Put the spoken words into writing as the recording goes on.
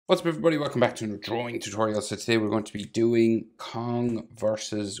What's up everybody, welcome back to another drawing tutorial. So today we're going to be doing Kong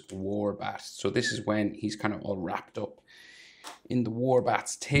versus Warbat. So this is when he's kind of all wrapped up in the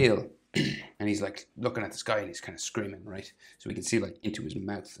Warbat's tail and he's like looking at the sky and he's kind of screaming, right? So we can see like into his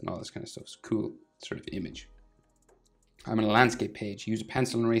mouth and all this kind of stuff. It's a cool sort of image. I'm on a landscape page. Use a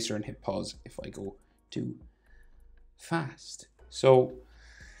pencil and eraser and hit pause if I go too fast. So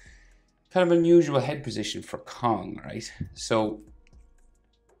kind of unusual head position for Kong, right? So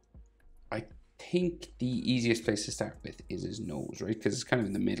I think the easiest place to start with is his nose, right? Because it's kind of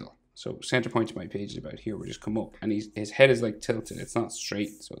in the middle. So center point of my page is about here. We'll just come up and his head is like tilted. It's not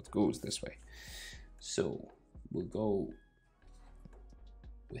straight, so it goes this way. So we'll go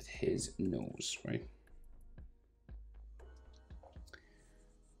with his nose, right?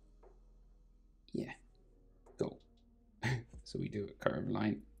 Yeah, go. So we do a curved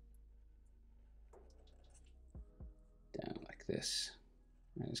line down like this.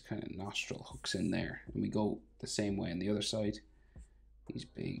 And his kind of nostril hooks in there. And we go the same way on the other side. These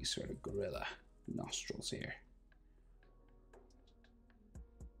big sort of gorilla nostrils here.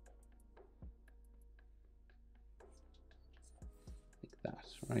 Like that,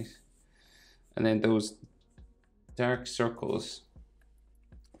 right? And then those dark circles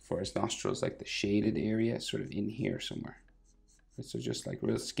for his nostrils, like the shaded area, sort of in here somewhere. So just like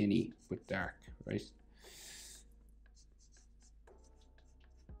real skinny but dark, right?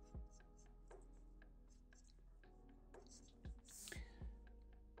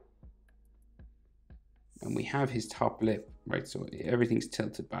 And we have his top lip, right? So everything's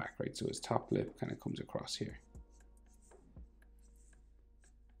tilted back, right? So his top lip kind of comes across here.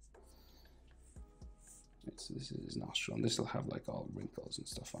 Right, so this is his nostril, and this will have like all wrinkles and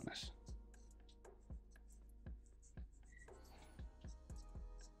stuff on it.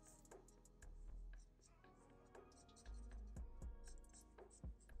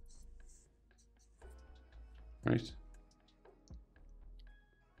 Right.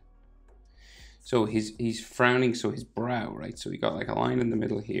 So he's frowning, so his brow, right? So we got like a line in the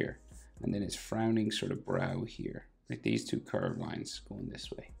middle here, and then his frowning sort of brow here. Right, these two curved lines going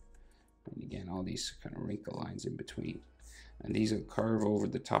this way. And again, all these kind of wrinkle lines in between. And these will curve over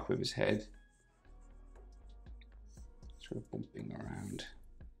the top of his head. Sort of bumping around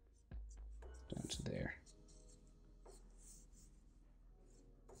down to there.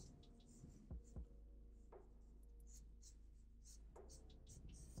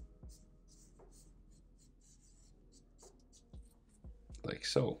 Like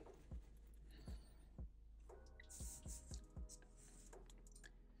so.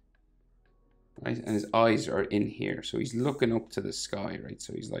 Right, and his eyes are in here, so he's looking up to the sky, right?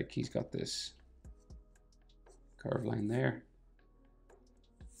 So he's like, he's got this curved line there,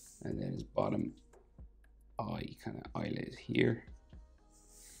 and then his bottom eye, kind of eyelid here.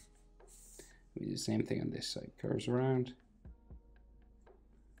 We do the same thing on this side, curves around,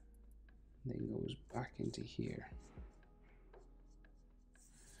 then goes back into here.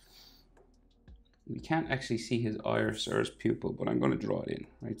 We can't actually see his iris or his pupil, but I'm going to draw it in,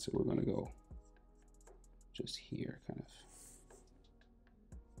 right? So we're going to go just here, kind of.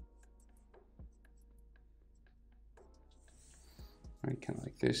 Right, kind of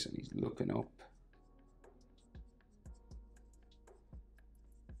like this, and he's looking up.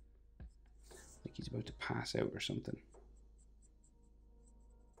 Like he's about to pass out or something.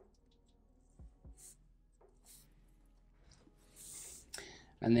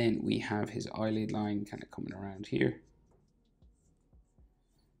 And then we have his eyelid line kind of coming around here.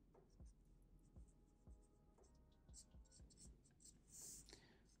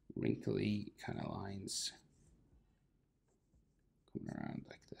 Wrinkly kind of lines coming around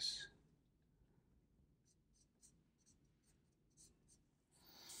like this.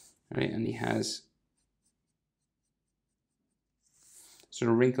 All right, and he has sort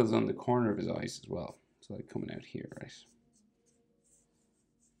of wrinkles on the corner of his eyes as well. So like coming out here, right?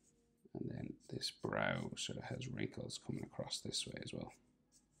 And then this brow sort of has wrinkles coming across this way as well.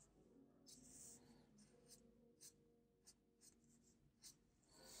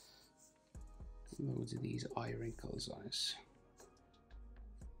 Loads of these eye wrinkles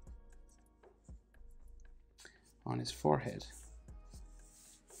on his forehead.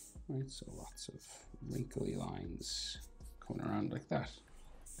 Right, so lots of wrinkly lines coming around like that.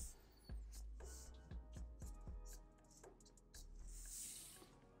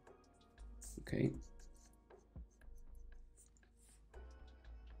 Okay.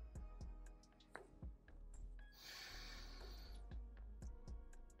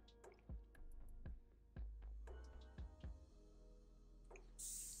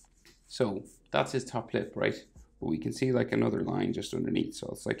 So that's his top lip, right? but we can see like another line just underneath. So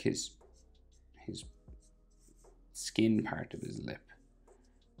it's like his skin part of his lip.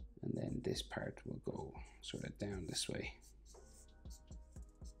 And then this part will go sort of down this way.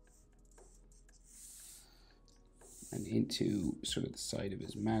 And into sort of the side of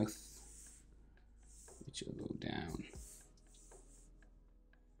his mouth, which will go down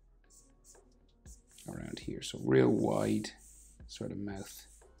around here. So real wide sort of mouth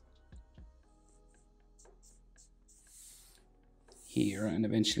here, and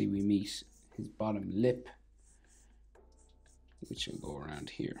eventually we meet his bottom lip, which will go around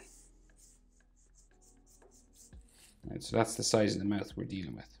here. Right, so that's the size of the mouth we're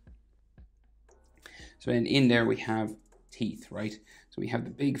dealing with. So then in there we have teeth, right? So we have the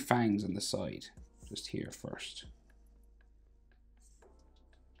big fangs on the side, just here first.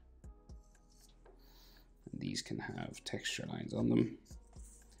 And these can have texture lines on them.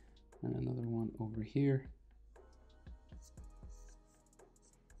 And another one over here.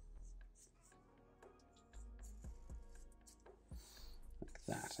 Like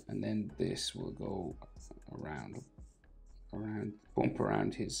that. And then this will go around, bump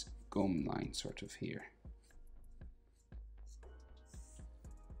around his gum line sort of here.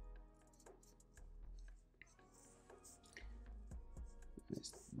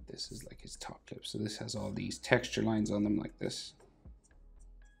 This is like his top lip. So this has all these texture lines on them like this.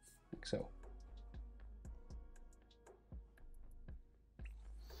 Like so.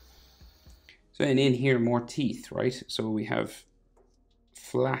 So and in here more teeth, right? So we have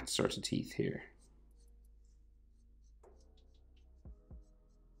flat sort of teeth here.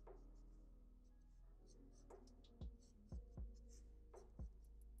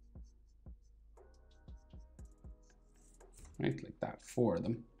 Right, like that, 4 of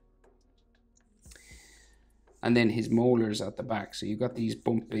them. And then his molars at the back. So you've got these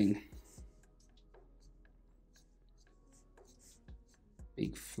bumping,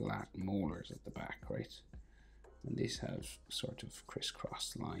 big flat molars at the back, right? And these have sort of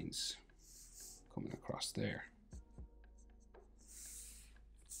crisscross lines coming across there.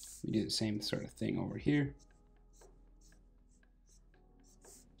 We do the same sort of thing over here.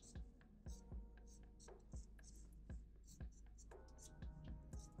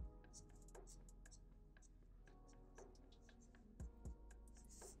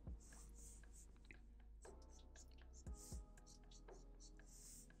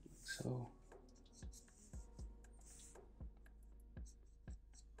 So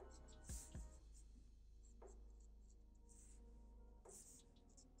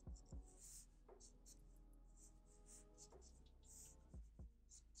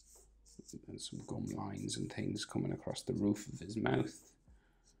and some gum lines and things coming across the roof of his mouth.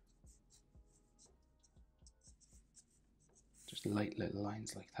 Just light little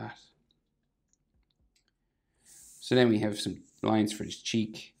lines like that. So then we have some lines for his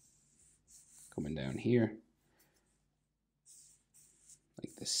cheek coming down here.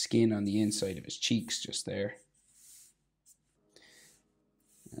 Like the skin on the inside of his cheeks just there.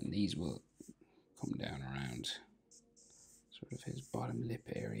 And these will come down around sort of his bottom lip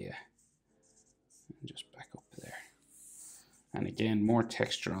area. And just back up there. And again, more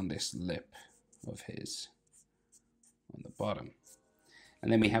texture on this lip of his on the bottom.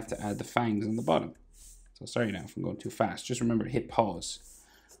 And then we have to add the fangs on the bottom. So sorry now if I'm going too fast. Just remember to hit pause.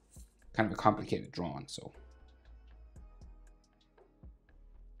 Kind of a complicated drawing, so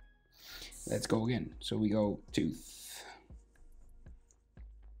let's go again. So we go tooth.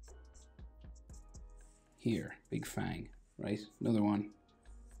 Here, big fang, right? Another one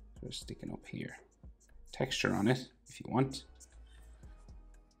sort of sticking up here. Texture on it if you want.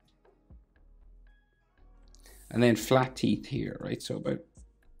 And then flat teeth here, right? So about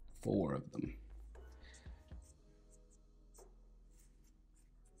 4 of them.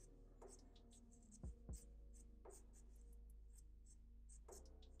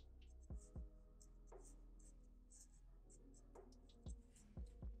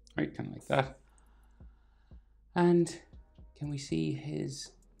 Right, kind of like that. And can we see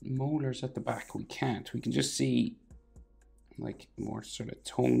his molars at the back? We can't. We can just see like more sort of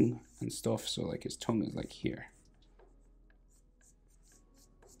tongue and stuff. So like his tongue is like here.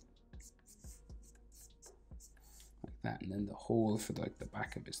 Like that. And then the hole for like the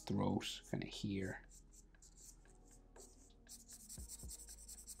back of his throat kind of here.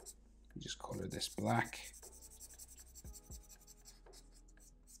 We just color this black.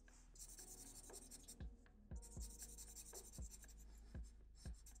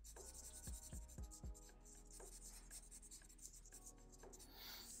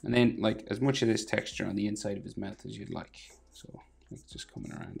 And then like as much of this texture on the inside of his mouth as you'd like. So like just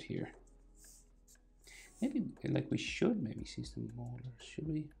coming around here. Maybe, like, we should maybe see some molars, should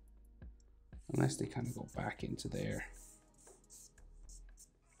we? Unless they kind of go back into there.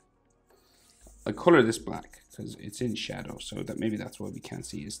 I color this black because it's in shadow, so that maybe that's why we can't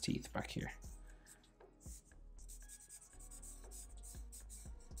see his teeth back here.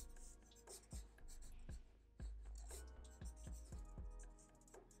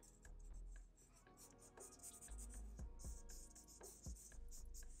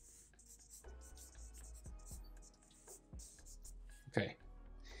 Okay,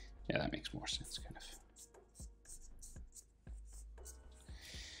 yeah, that makes more sense, kind of.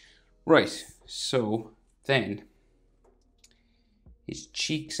 Right, so then his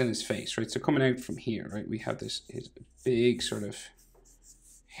cheeks and his face, right? So coming out from here, right, we have this his big sort of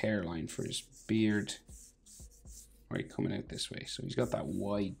hairline for his beard, right, coming out this way. So he's got that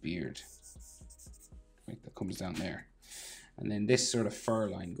wide beard, right, that comes down there. And then this sort of fur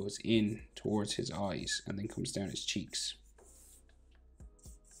line goes in towards his eyes and then comes down his cheeks.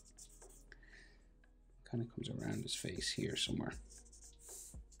 Kind of comes around his face here somewhere.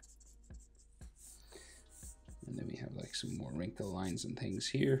 And then we have like some more wrinkle lines and things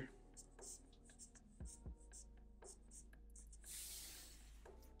here.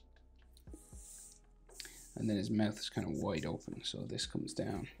 And then his mouth is kind of wide open, so this comes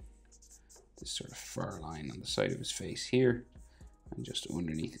down. This sort of fur line on the side of his face here, and just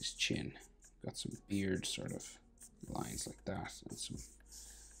underneath his chin. Got some beard sort of lines like that, and some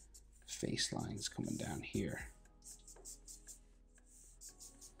face lines coming down here.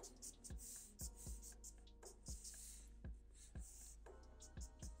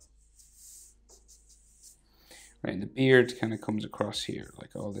 Right, and the beard kind of comes across here,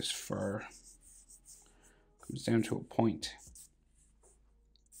 like all this fur comes down to a point.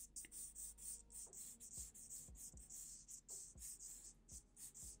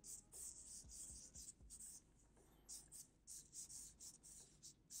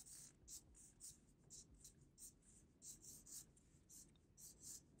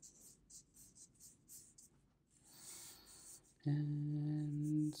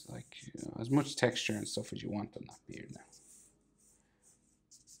 And like, you know, as much texture and stuff as you want on that beard now.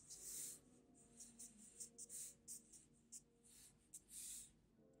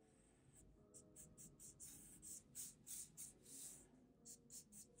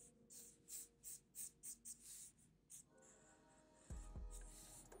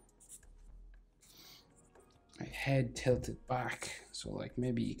 My head tilted back, so like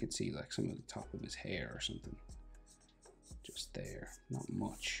maybe you could see like some of the top of his hair or something. Just there, not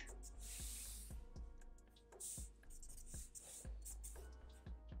much.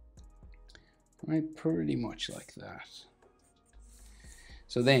 Right, pretty much like that.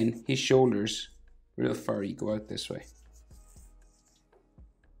 So then his shoulders, real furry, go out this way.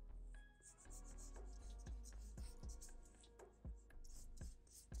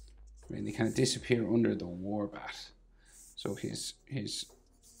 Right, and they kind of disappear under the Warbat. So his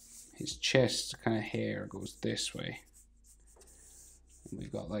chest kind of hair goes this way. And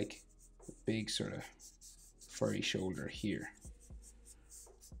we've got like a big sort of furry shoulder here.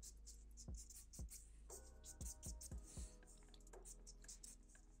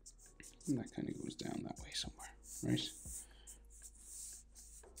 And that kind of goes down that way somewhere, right?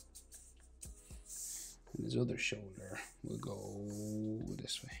 And his other shoulder will go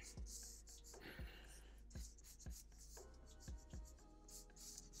this way.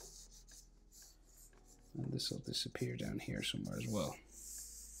 And this will disappear down here somewhere as well.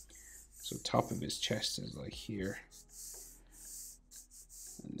 So top of his chest is like here.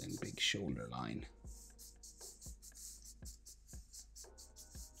 And then big shoulder line.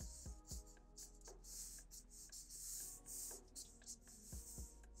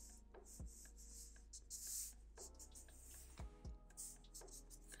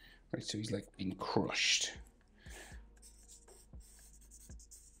 Right, so he's like being crushed.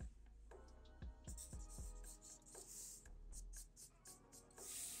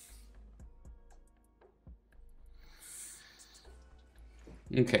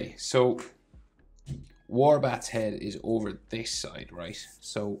 Okay, so Warbat's head is over this side, right?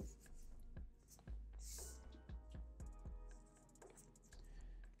 So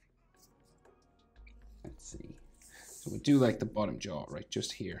let's see. So we do like the bottom jaw, right?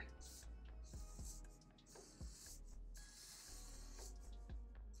 Just here.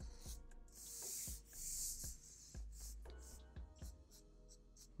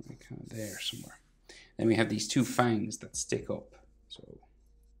 Right, kind of there somewhere. Then we have these two fangs that stick up. So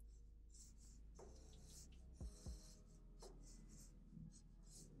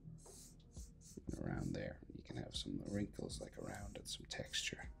around there, you can have some wrinkles like around it, some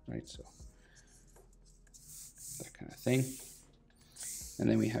texture, right? So kind of thing. And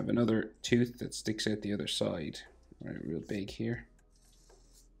then we have another tooth that sticks out the other side, right, real big here.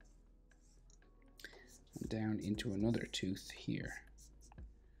 And down into another tooth here.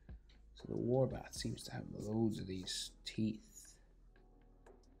 So the Warbat seems to have loads of these teeth.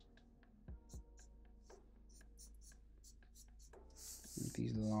 With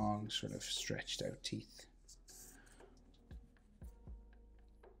these long, sort of stretched out teeth.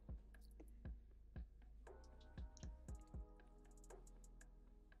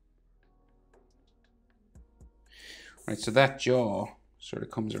 Right, so that jaw sort of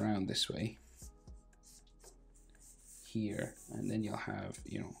comes around this way here, and then you'll have,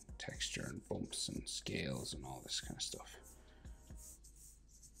 you know, texture and bumps and scales and all this kind of stuff.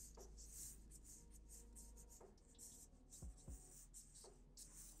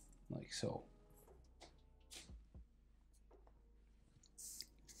 Like so.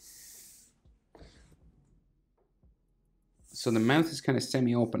 So the mouth is kind of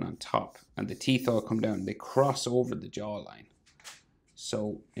semi-open on top, and the teeth all come down. They cross over the jawline.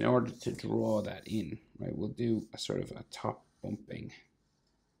 So in order to draw that in, right, we'll do a sort of a top bumping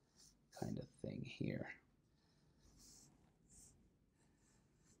kind of thing here.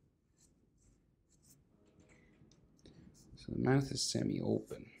 So the mouth is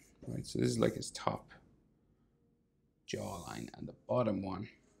semi-open, right? So this is like his top jawline, and the bottom one,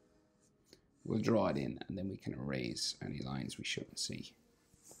 we'll draw it in, and then we can erase any lines we shouldn't see.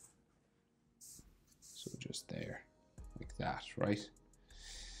 So just there, like that, right?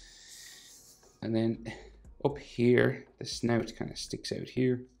 And then up here, the snout kind of sticks out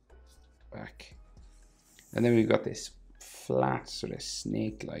here, back. And then we've got this flat sort of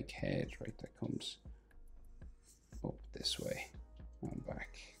snake-like head, right, that comes up this way and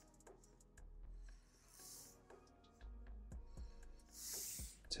back.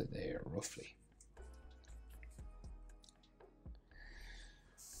 To there, roughly.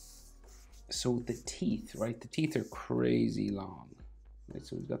 So the teeth, right? The teeth are crazy long. Right?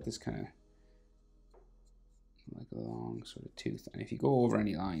 So we've got this kind of like a long sort of tooth. And if you go over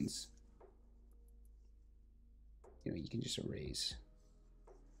any lines, you know, you can just erase.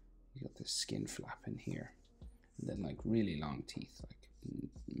 You got this skin flap in here. And then like really long teeth, like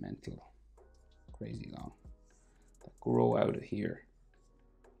mental, crazy long, that grow out of here.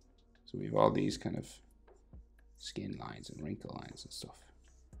 So we have all these kind of skin lines and wrinkle lines and stuff.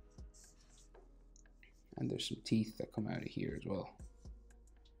 And there's some teeth that come out of here as well.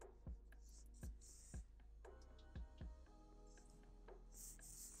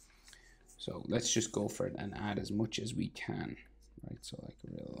 So let's just go for it and add as much as we can, right? So like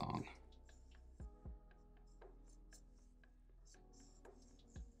a real long.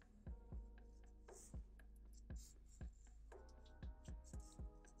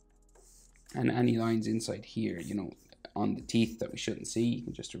 And any lines inside here, you know, on the teeth that we shouldn't see, you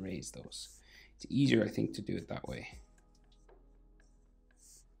can just erase those. It's easier, I think, to do it that way.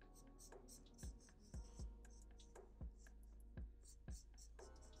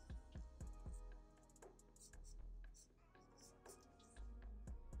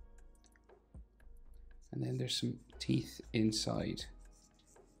 And then there's some teeth inside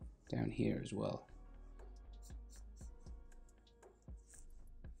down here as well.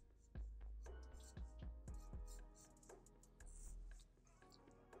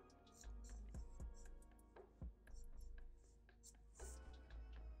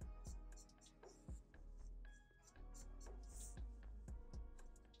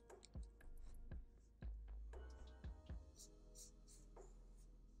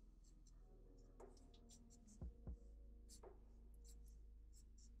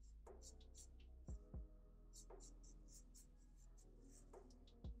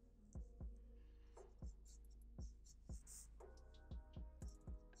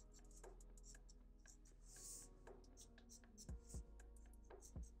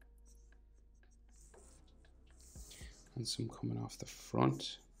 And some coming off the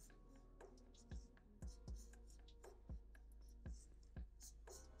front.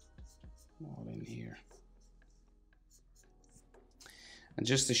 All in here. And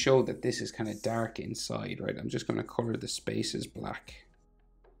just to show that this is kind of dark inside, right, I'm just going to color the spaces black.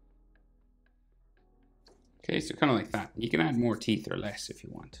 Okay, so kind of like that. You can add more teeth or less if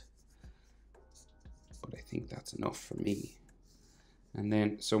you want. But I think that's enough for me. And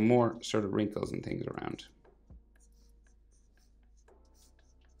then, so more sort of wrinkles and things around.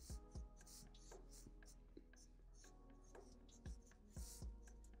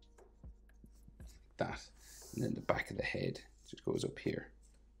 That, and then the back of the head just goes up here.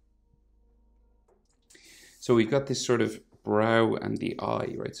 So we've got this sort of brow and the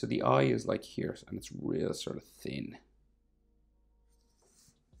eye, right? So the eye is like here, and it's real sort of thin,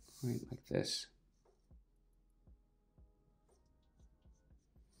 right, like this.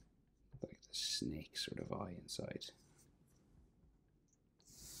 Like the snake sort of eye inside.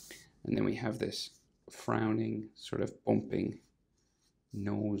 And then we have this frowning, sort of bumping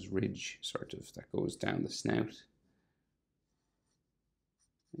nose ridge sort of that goes down the snout.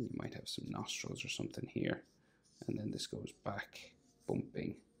 And you might have some nostrils or something here. And then this goes back,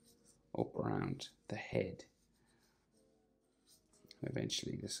 bumping up around the head.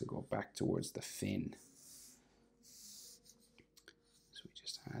 Eventually this will go back towards the fin. So we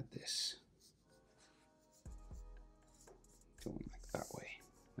just add this going like that way.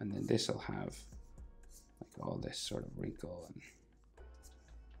 And then this will have like all this sort of wrinkle and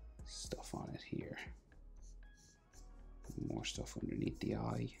stuff on it here. More stuff underneath the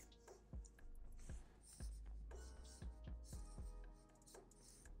eye.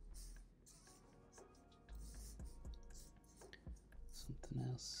 Something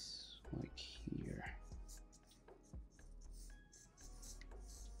else like here.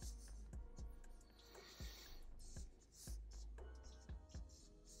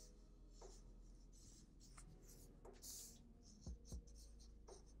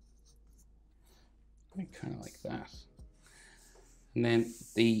 Kind of like that. And then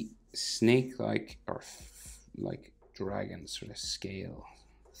the snake-like or like dragon sort of scale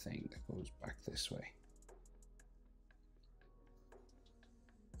thing that goes back this way.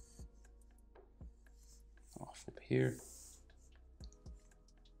 Off up here.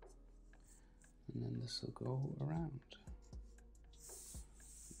 And then this will go around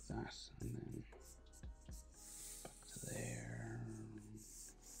like that, and then back to there.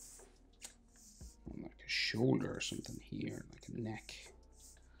 Like a shoulder or something here, like a neck.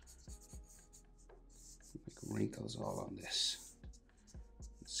 Like wrinkles all on this.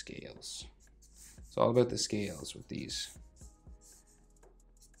 Scales. It's all about the scales with these.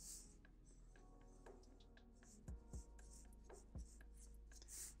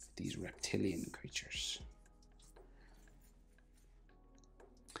 These reptilian creatures.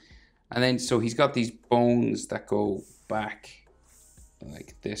 And then, so he's got these bones that go back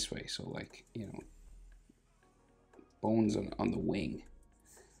like this way. So like, you know, bones on the wing.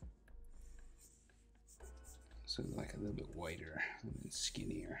 So like a little bit wider and then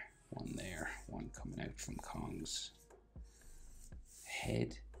skinnier. One there, one coming out from Kong's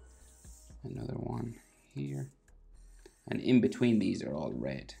head. Another one here. And in between these are all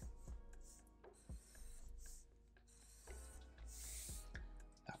red.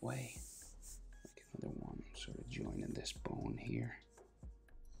 That way. Like another one sort of joining this bone here.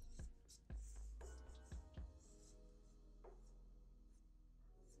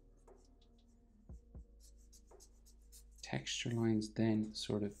 Texture lines then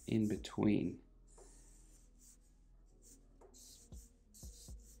sort of in between.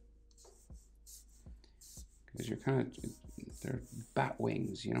 Because you're kind of, they're bat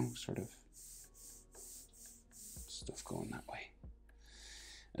wings, you know, sort of stuff going that way.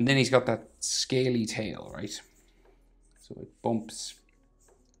 And then he's got that scaly tail, right? So it bumps.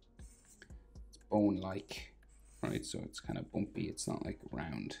 It's bone-like, right? So it's kind of bumpy. It's not like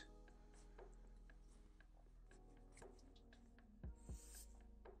round.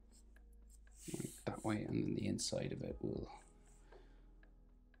 Like that way, and then the inside of it will.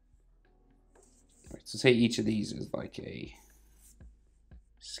 Right, so say each of these is like a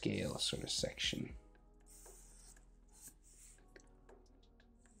scale sort of section.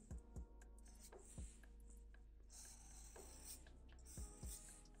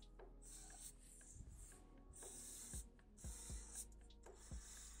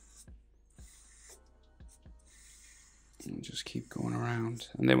 And just keep going around,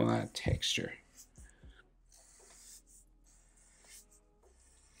 and then we'll add texture.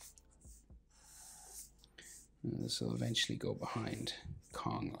 And this will eventually go behind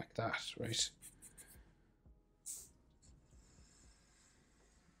Kong like that, right?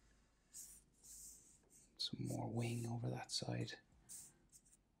 Some more wing over that side.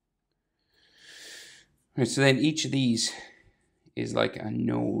 Right, so then each of these is like a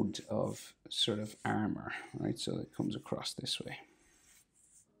node of sort of armor, right? So it comes across this way.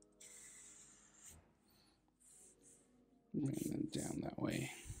 And then down that way.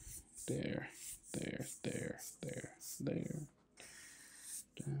 There, there, there, there, there.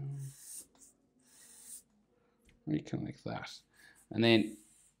 Down. Right, kind of like that. And then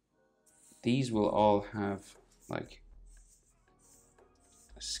these will all have like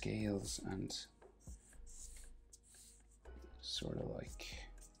scales and sort of like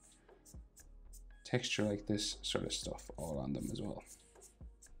texture like this sort of stuff all on them as well.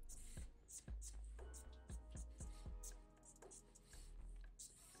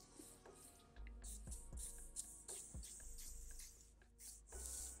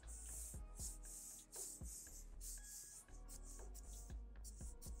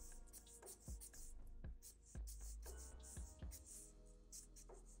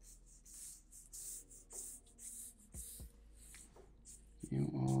 You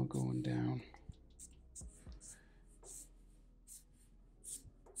know, all going down.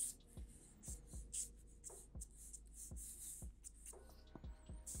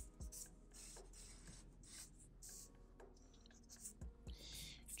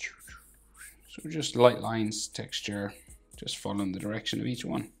 So just light lines, texture, just following the direction of each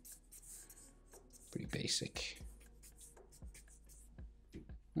one. Pretty basic.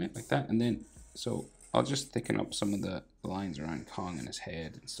 Right, like that. And then, so I'll just thicken up some of the lines around Kong and his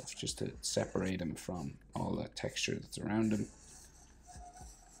head and stuff, just to separate him from all the texture that's around him.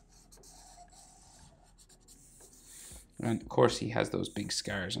 And of course he has those big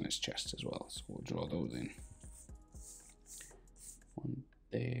scars on his chest as well, so we'll draw those in. One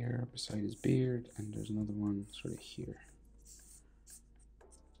there beside his beard, and there's another one sort of here.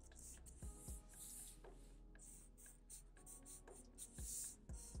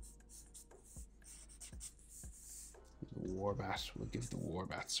 The Warbat, we'll give the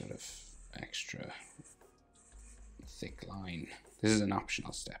Warbat sort of extra thick line. This is an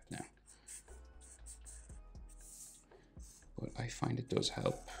optional step now, but I find it does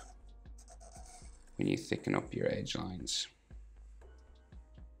help when you thicken up your edge lines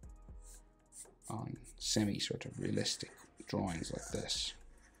on semi sort of realistic drawings like this.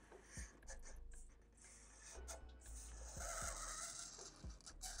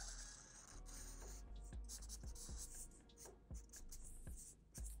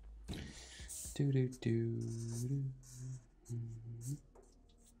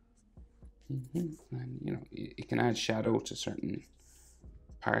 And you know, you can add shadow to certain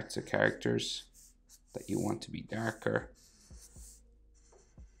parts of characters that you want to be darker.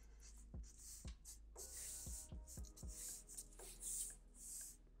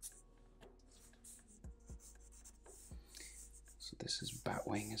 So this is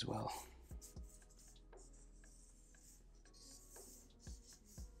Batwing as well.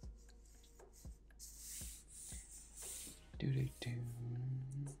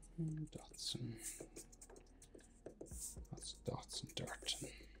 Dots and lots of dots and dirt.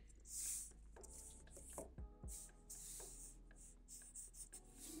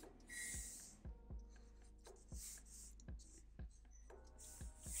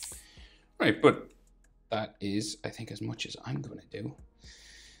 Right, but that is, I think, as much as I'm going to do.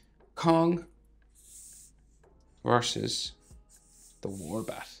 Kong versus the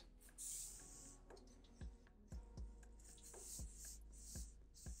Warbat.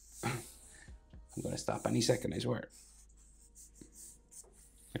 I'm going to stop any second, I swear.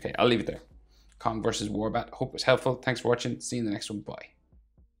 Okay, I'll leave it there. Kong versus Warbat. Hope it was helpful. Thanks for watching. See you in the next one. Bye.